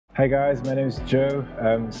Hey guys, my name is Joe.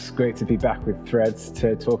 It's great to be back with Threads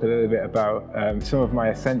to talk a little bit about some of my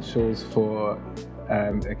essentials for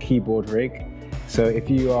a keyboard rig. So if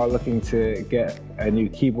you are looking to get a new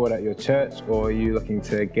keyboard at your church, or you're looking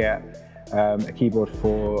to get a keyboard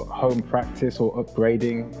for home practice or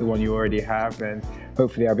upgrading the one you already have, then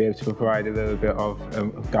hopefully I'll be able to provide a little bit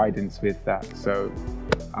of guidance with that. So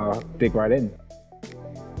I'll dig right in.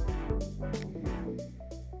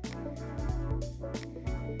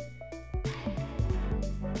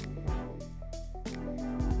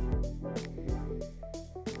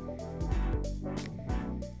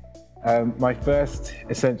 My first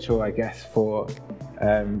essential, I guess, for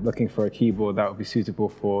looking for a keyboard that would be suitable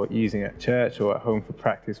for using at church or at home for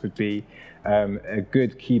practice would be a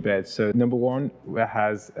good keybed. So number one, it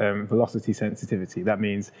has velocity sensitivity. That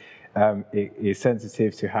means it is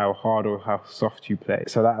sensitive to how hard or how soft you play.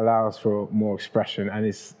 So that allows for more expression, and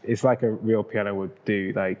it's like a real piano would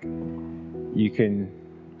do. Like, you can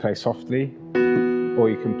play softly or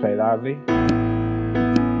you can play loudly.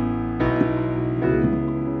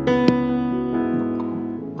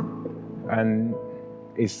 And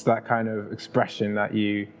it's that kind of expression that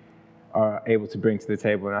you are able to bring to the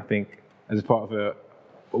table. And I think as a part of a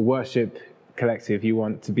worship collective, you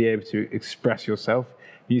want to be able to express yourself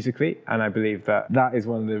musically. And I believe that that is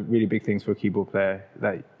one of the really big things for a keyboard player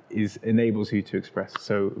that enables you to express.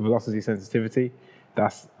 So velocity sensitivity,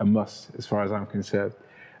 that's a must as far as I'm concerned.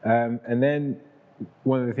 And then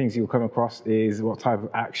one of the things you'll come across is what type of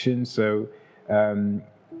action. So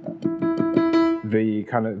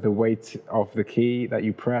the weight of the key that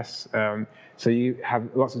you press. So you have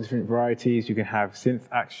lots of different varieties. You can have synth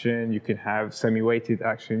action, you can have semi-weighted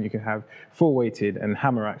action, you can have full weighted and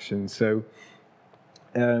hammer action. So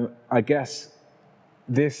I guess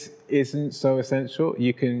this isn't so essential.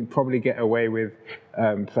 You can probably get away with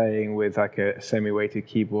playing with like a semi-weighted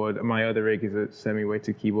keyboard. My other rig is a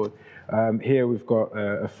semi-weighted keyboard. Here we've got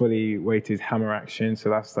a fully weighted hammer action. So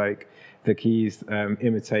that's like the keys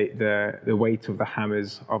imitate the weight of the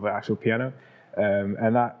hammers of the actual piano.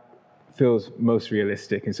 And that feels most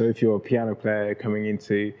realistic. And so if you're a piano player coming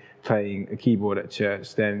into playing a keyboard at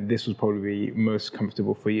church, then this will probably be most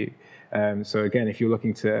comfortable for you. So again, if you're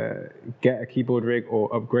looking to get a keyboard rig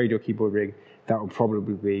or upgrade your keyboard rig, that will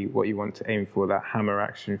probably be what you want to aim for, that hammer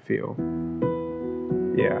action feel.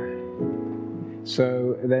 Yeah.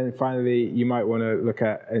 So then finally, you might want to look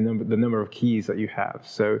at the number of keys that you have.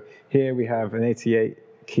 So here we have an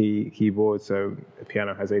 88 key keyboard. So a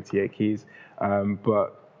piano has 88 keys,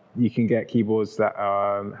 but you can get keyboards that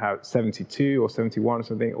have 72 or 71 or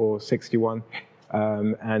something, or 61.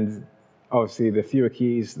 And obviously, the fewer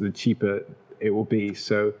keys, the cheaper it will be.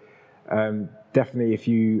 So definitely, if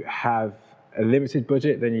you have a limited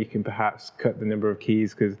budget, then you can perhaps cut the number of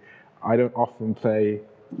keys, because I don't often play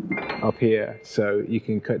up here. So you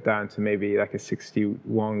can cut down to maybe like a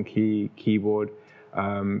 61 key keyboard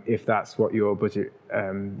if that's what your budget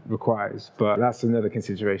requires. But that's another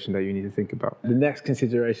consideration that you need to think about. The next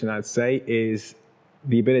consideration I'd say is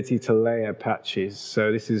the ability to layer patches.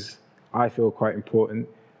 So this is, I feel, quite important.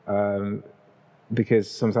 Because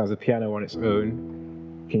sometimes the piano on its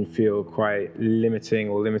own can feel quite limiting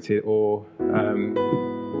or limited, or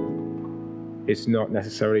it's not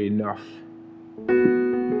necessarily enough.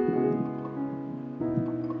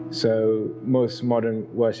 So most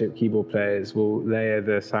modern worship keyboard players will layer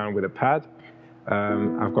the sound with a pad.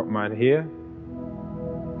 I've got mine here.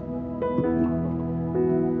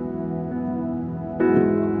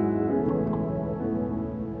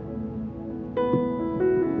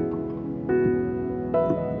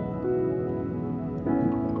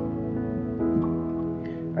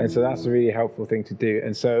 And so that's a really helpful thing to do.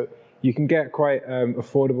 And so you can get quite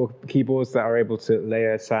affordable keyboards that are able to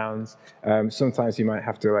layer sounds. Sometimes you might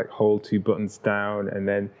have to like hold two buttons down, and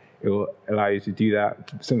then it will allow you to do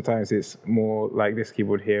that. Sometimes it's more like this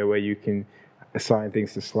keyboard here, where you can assign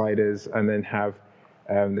things to sliders and then have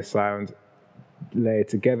the sound layered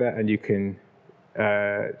together, and you can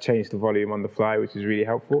change the volume on the fly, which is really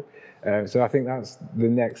helpful. So I think that's the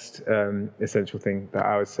next essential thing that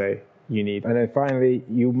I would say you need. And then finally,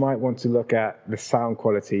 you might want to look at the sound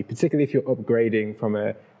quality, particularly if you're upgrading from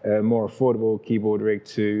a more affordable keyboard rig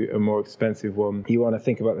to a more expensive one. You want to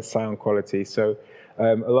think about the sound quality. So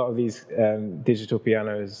a lot of these digital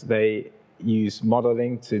pianos, they use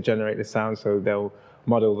modeling to generate the sound. So they'll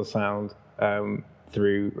model the sound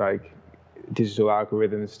through like digital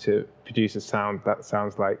algorithms to produce a sound that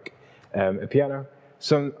sounds like a piano.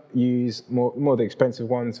 Some use more the expensive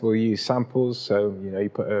ones will use samples. So, you know, you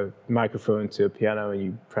put a microphone to a piano and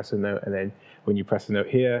you press a note, and then when you press a note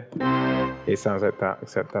here, it sounds like that,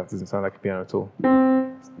 except that doesn't sound like a piano at all.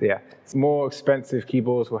 yeah, more expensive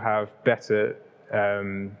keyboards will have better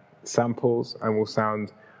samples and will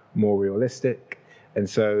sound more realistic. And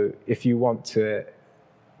so if you want to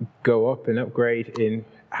go up and upgrade in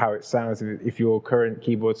how it sounds, if your current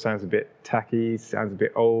keyboard sounds a bit tacky, sounds a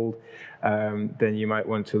bit old, then you might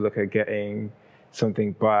want to look at getting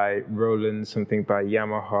something by Roland, something by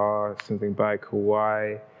Yamaha, something by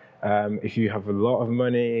Kawai. If you have a lot of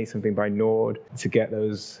money, something by Nord, to get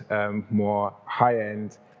those more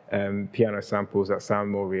high-end piano samples that sound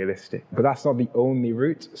more realistic. But that's not the only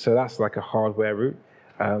route, so that's like a hardware route.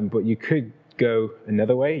 But you could go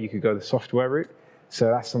another way, you could go the software route. So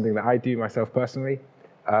that's something that I do myself personally.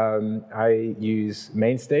 I use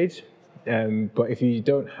MainStage, but if you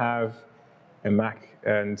don't have a Mac,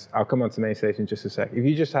 and I'll come on to MainStage in just a sec. If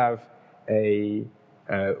you just have a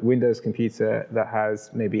Windows computer that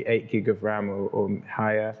has maybe 8 gig of RAM or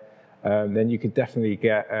higher, then you could definitely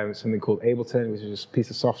get something called Ableton, which is just a piece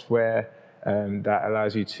of software that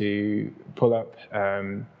allows you to pull up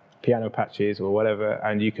piano patches or whatever,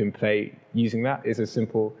 and you can play using that. It's as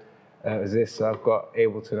simple as this. So I've got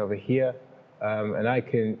Ableton over here, and I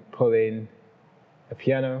can pull in a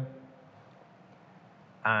piano,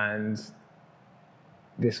 and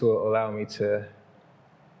this will allow me to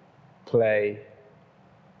play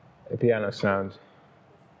a piano sound.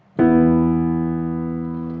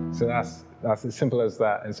 So that's as simple as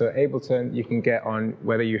that. And so Ableton you can get on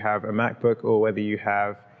whether you have a MacBook or whether you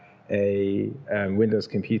have a Windows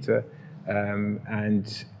computer,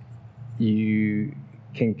 and you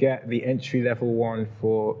can get the entry-level one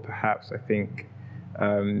for perhaps, I think,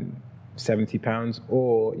 £70,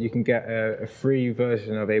 or you can get a free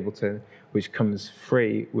version of Ableton, which comes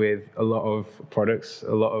free with a lot of products,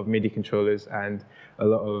 a lot of MIDI controllers, and a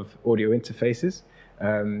lot of audio interfaces.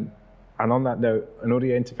 And on that note, an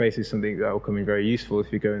audio interface is something that will come in very useful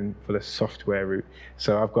if you're going for the software route.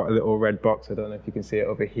 So I've got a little red box, I don't know if you can see it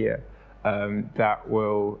over here, that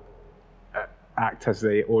will act as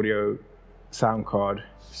the audio sound card.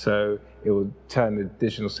 So it will turn the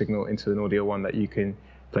digital signal into an audio one that you can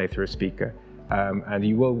play through a speaker. And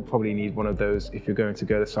you will probably need one of those if you're going to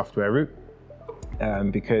go the software route,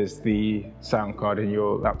 because the sound card in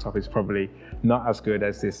your laptop is probably not as good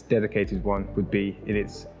as this dedicated one would be in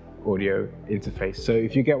its audio interface. So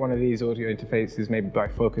if you get one of these audio interfaces, maybe by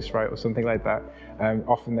Focusrite or something like that,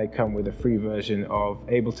 often they come with a free version of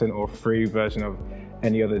Ableton or a free version of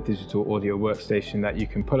any other digital audio workstation that you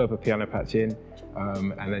can put up a piano patch in,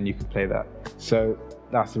 and then you can play that. So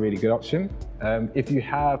that's a really good option. If you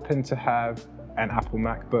happen to have an Apple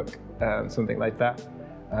MacBook, something like that,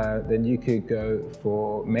 then you could go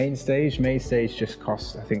for MainStage. MainStage just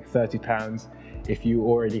costs, I think, £30. If you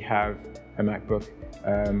already have a MacBook,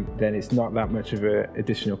 then it's not that much of an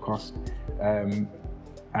additional cost. And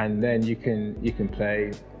then you can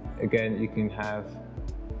play, again, you can have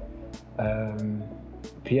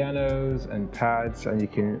pianos and pads, and you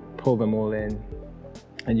can pull them all in,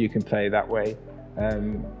 and you can play that way.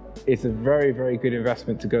 It's a very, very good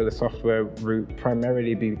investment to go the software route,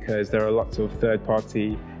 primarily because there are lots of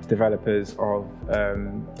third-party developers of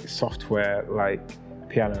software like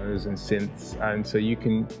pianos and synths, and so you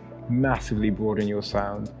can massively broaden your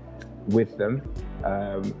sound with them.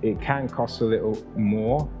 It can cost a little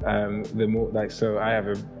more. So I have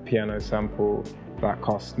a piano sample that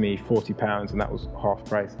cost me £40, and that was half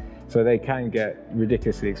price. So they can get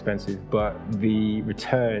ridiculously expensive, but the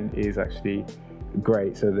return is actually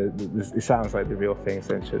great. So it sounds like the real thing,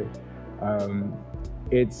 essentially.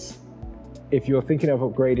 If you're thinking of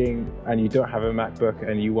upgrading and you don't have a MacBook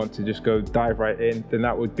and you want to just go dive right in, then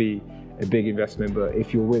that would be a big investment. But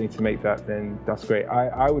if you're willing to make that, then that's great.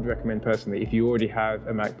 I would recommend personally, if you already have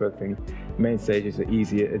a MacBook, then MainStage is an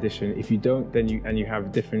easier addition. If you don't, then you have a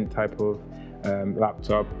different type of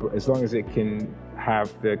laptop. But as long as it can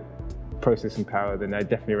have the processing power, then I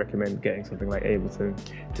definitely recommend getting something like Ableton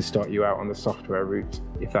to start you out on the software route,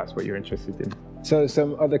 if that's what you're interested in. So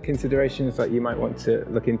some other considerations that you might want to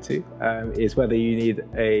look into is whether you need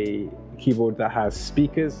a keyboard that has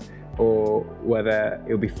speakers, or whether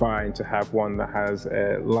it'll be fine to have one that has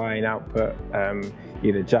a line output,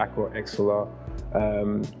 either jack or XLR.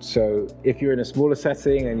 So if you're in a smaller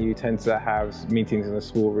setting and you tend to have meetings in a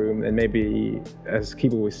small room, then maybe a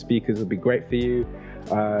keyboard with speakers would be great for you.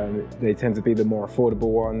 They tend to be the more affordable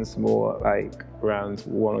ones, more like around £100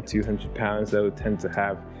 or £200. They'll tend to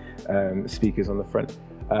have speakers on the front.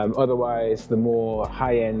 Otherwise, the more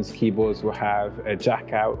high-end keyboards will have a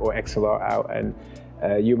jack out or XLR out, and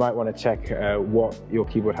you might want to check what your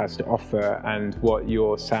keyboard has to offer and what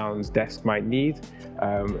your sounds desk might need.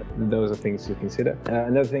 Those are things to consider.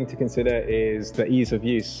 Another thing to consider is the ease of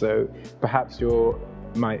use. So perhaps you're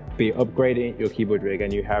might be upgrading your keyboard rig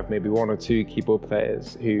and you have maybe 1 or 2 keyboard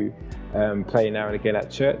players who play now and again at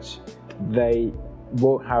church, they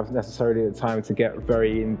won't have necessarily the time to get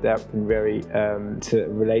very in-depth and very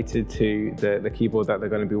related to the keyboard that they're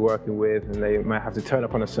going to be working with, and they might have to turn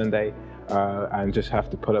up on a Sunday and just have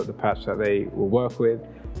to pull up the patch that they will work with.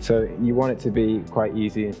 So you want it to be quite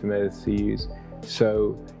easy and familiar to use.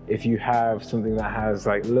 So if you have something that has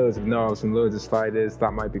like loads of knobs and loads of sliders,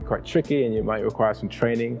 that might be quite tricky and you might require some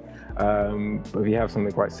training. But if you have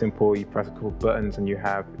something quite simple, you press a couple buttons and you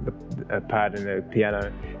have a pad and a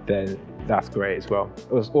piano, then that's great as well.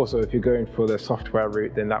 Also, if you're going for the software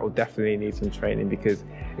route, then that will definitely need some training because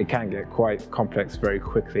it can get quite complex very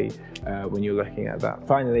quickly when you're looking at that.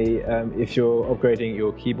 Finally, if you're upgrading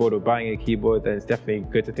your keyboard or buying a keyboard, then it's definitely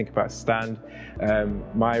good to think about a stand.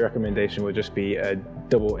 My recommendation would just be a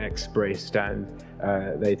double X brace stand.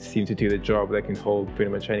 They seem to do the job. They can hold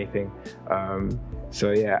pretty much anything.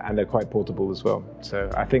 So yeah, and they're quite portable as well. So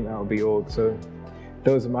I think that'll be all. So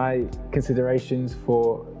those are my considerations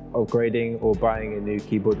for upgrading or buying a new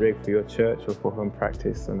keyboard rig for your church or for home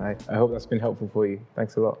practice, and I hope that's been helpful for you.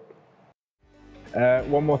 Thanks a lot.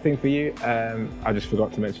 One more thing for you, I just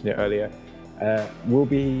forgot to mention it earlier. We'll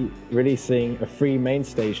be releasing a free main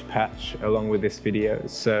stage patch along with this video,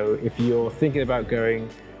 so if you're thinking about going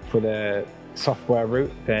for the software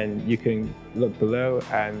route, then you can look below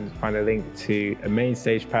and find a link to a main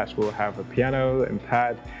stage patch. We'll have a piano and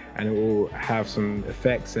pad, and it will have some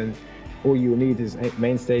effects, and all you will need is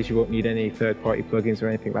main stage. You won't need any third-party plugins or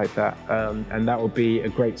anything like that, and that will be a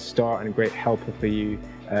great start and a great helper for you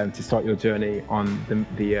to start your journey on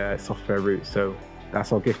the software route. So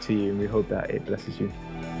that's our gift to you, and we hope that it blesses you.